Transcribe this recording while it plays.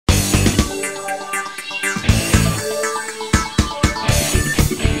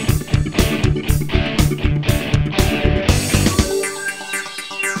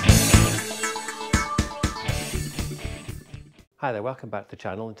Hi there, welcome back to the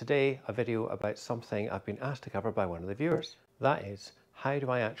channel, and today a video about something I've been asked to cover by one of the viewers. That is, how do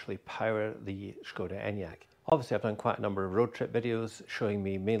I actually power the Skoda Enyaq? Obviously I've done quite a number of road trip videos showing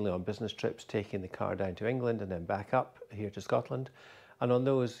me mainly on business trips, taking the car down to England and then back up here to Scotland, and on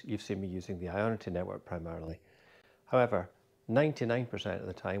those you've seen me using the Ionity network primarily. However, 99% of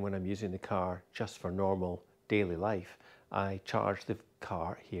the time when I'm using the car just for normal daily life, I charge the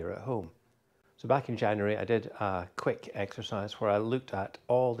car here at home. So back in January, I did a quick exercise where I looked at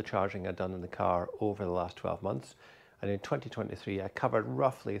all the charging I'd done in the car over the last 12 months. And in 2023, I covered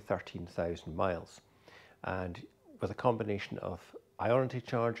roughly 13,000 miles. And with a combination of Ionity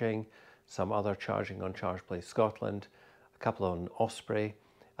charging, some other charging on ChargePlace Scotland, a couple on Osprey,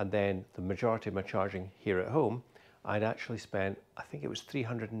 and then the majority of my charging here at home, I'd actually spent, I think it was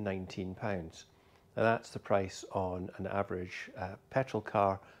 £319. Now that's the price on an average petrol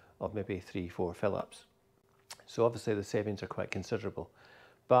car of maybe 3-4 fill-ups. So obviously the savings are quite considerable.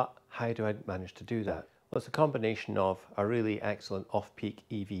 But how do I manage to do that? Well, it's a combination of a really excellent off-peak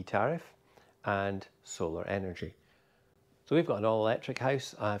EV tariff and solar energy. So we've got an all-electric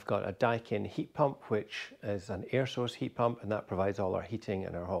house. I've got a Daikin heat pump, which is an air source heat pump, and that provides all our heating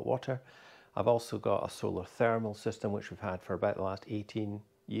and our hot water. I've also got a solar thermal system, which we've had for about the last 18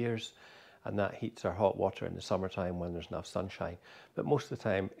 years. And that heats our hot water in the summertime when there's enough sunshine. But most of the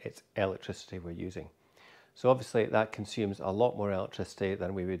time it's electricity we're using. So obviously that consumes a lot more electricity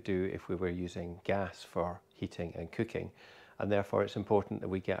than we would do if we were using gas for heating and cooking. And therefore it's important that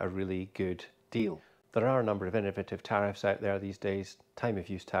we get a really good deal. There are a number of innovative tariffs out there these days, time of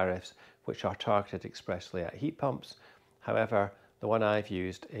use tariffs, which are targeted expressly at heat pumps. However, the one I've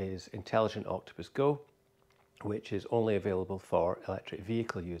used is Intelligent Octopus Go, which is only available for electric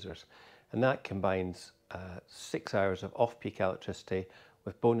vehicle users. And that combines 6 hours of off-peak electricity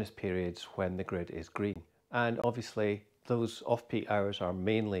with bonus periods when the grid is green. And obviously those off-peak hours are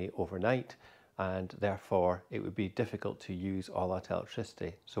mainly overnight, and therefore it would be difficult to use all that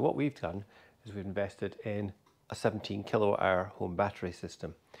electricity. So what we've done is we've invested in a 17 kilowatt hour home battery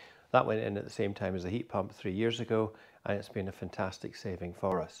system. That went in at the same time as the heat pump 3 years ago, and it's been a fantastic saving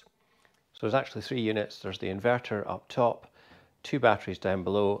for us. So there's actually 3 units. There's the inverter up top, 2 batteries down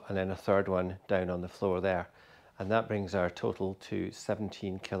below, and then a third one down on the floor there. And that brings our total to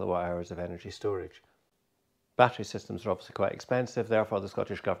 17 kilowatt hours of energy storage. Battery systems are obviously quite expensive, therefore the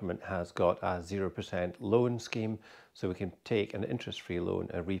Scottish Government has got a 0% loan scheme, so we can take an interest-free loan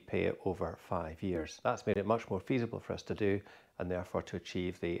and repay it over 5 years. That's made it much more feasible for us to do, and therefore to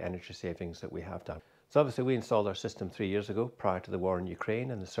achieve the energy savings that we have done. So obviously we installed our system 3 years ago, prior to the war in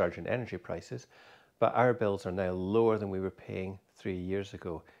Ukraine and the surge in energy prices. But our bills are now lower than we were paying 3 years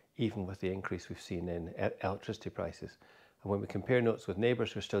ago, even with the increase we've seen in electricity prices. And when we compare notes with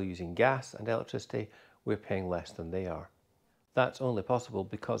neighbours who are still using gas and electricity, we're paying less than they are. That's only possible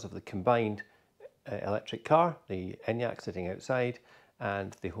because of the combined electric car, the Enyaq sitting outside,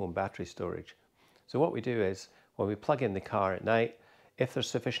 and the home battery storage. So what we do is, when we plug in the car at night, if there's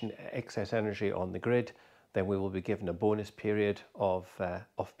sufficient excess energy on the grid, then we will be given a bonus period of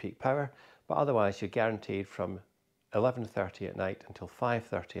off-peak power. But otherwise, you're guaranteed from 11:30 at night until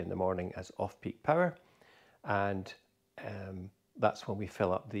 5:30 in the morning as off-peak power. And that's when we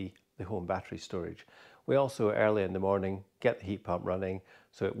fill up the home battery storage. We also, early in the morning, get the heat pump running,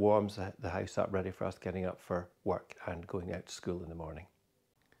 so it warms the house up ready for us getting up for work and going out to school in the morning.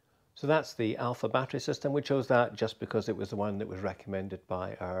 So that's the Alpha battery system. We chose that just because it was the one that was recommended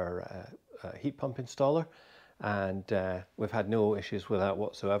by our heat pump installer. And we've had no issues with that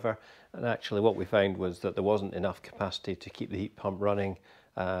whatsoever. And actually what we found was that there wasn't enough capacity to keep the heat pump running.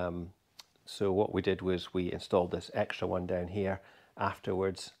 So what we did was we installed this extra one down here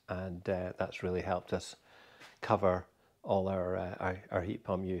afterwards, and that's really helped us cover all our heat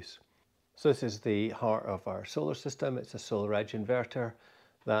pump use. So this is the heart of our solar system. It's a solar edge inverter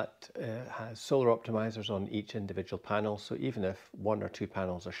that has solar optimizers on each individual panel. So even if 1 or 2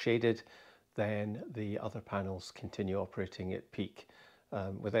 panels are shaded, then the other panels continue operating at peak.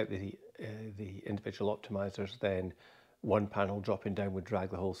 Without the individual optimizers, then one panel dropping down would drag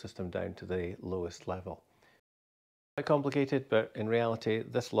the whole system down to the lowest level. Quite complicated, but in reality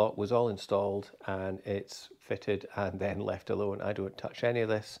this lot was all installed and it's fitted and then left alone. I don't touch any of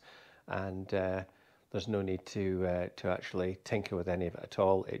this, and there's no need to actually tinker with any of it at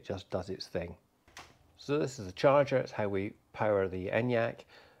all. It just does its thing. So this is the charger. It's how we power the Enyaq.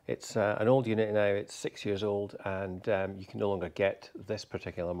 It's an old unit now, it's 6 years old, and you can no longer get this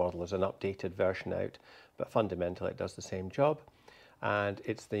particular model. There's an updated version out, but fundamentally it does the same job. And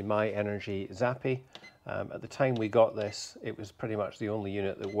it's the My Energy Zappi. At the time we got this, it was pretty much the only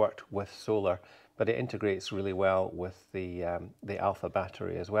unit that worked with solar, but it integrates really well with the Alpha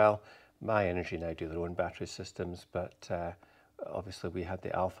battery as well. My Energy now do their own battery systems, but obviously we had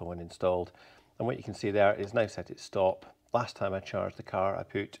the Alpha one installed. And what you can see there is now set at stop. Last time I charged the car, I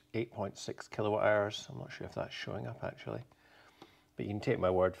put 8.6 kilowatt hours. I'm not sure if that's showing up actually, but you can take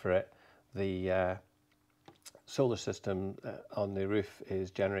my word for it. The solar system on the roof is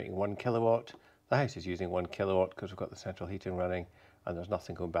generating 1 kilowatt. The house is using 1 kilowatt because we've got the central heating running and there's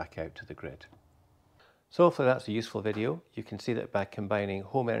nothing going back out to the grid. So hopefully that's a useful video. You can see that by combining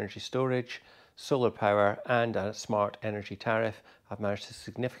home energy storage, solar power and a smart energy tariff, I've managed to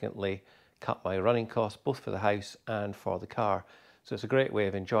significantly cut my running costs both for the house and for the car. So it's a great way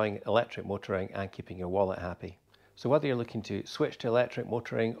of enjoying electric motoring and keeping your wallet happy. So whether you're looking to switch to electric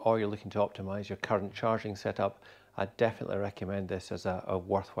motoring or you're looking to optimize your current charging setup, I definitely recommend this as a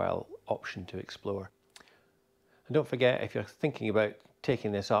worthwhile option to explore. And don't forget, if you're thinking about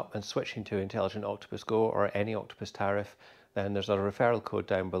taking this up and switching to Intelligent Octopus Go or any Octopus tariff, then there's a referral code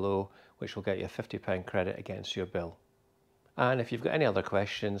down below which will get you a £50 credit against your bill. And if you've got any other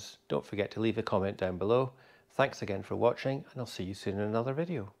questions, don't forget to leave a comment down below. Thanks again for watching, and I'll see you soon in another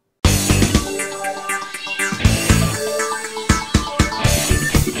video.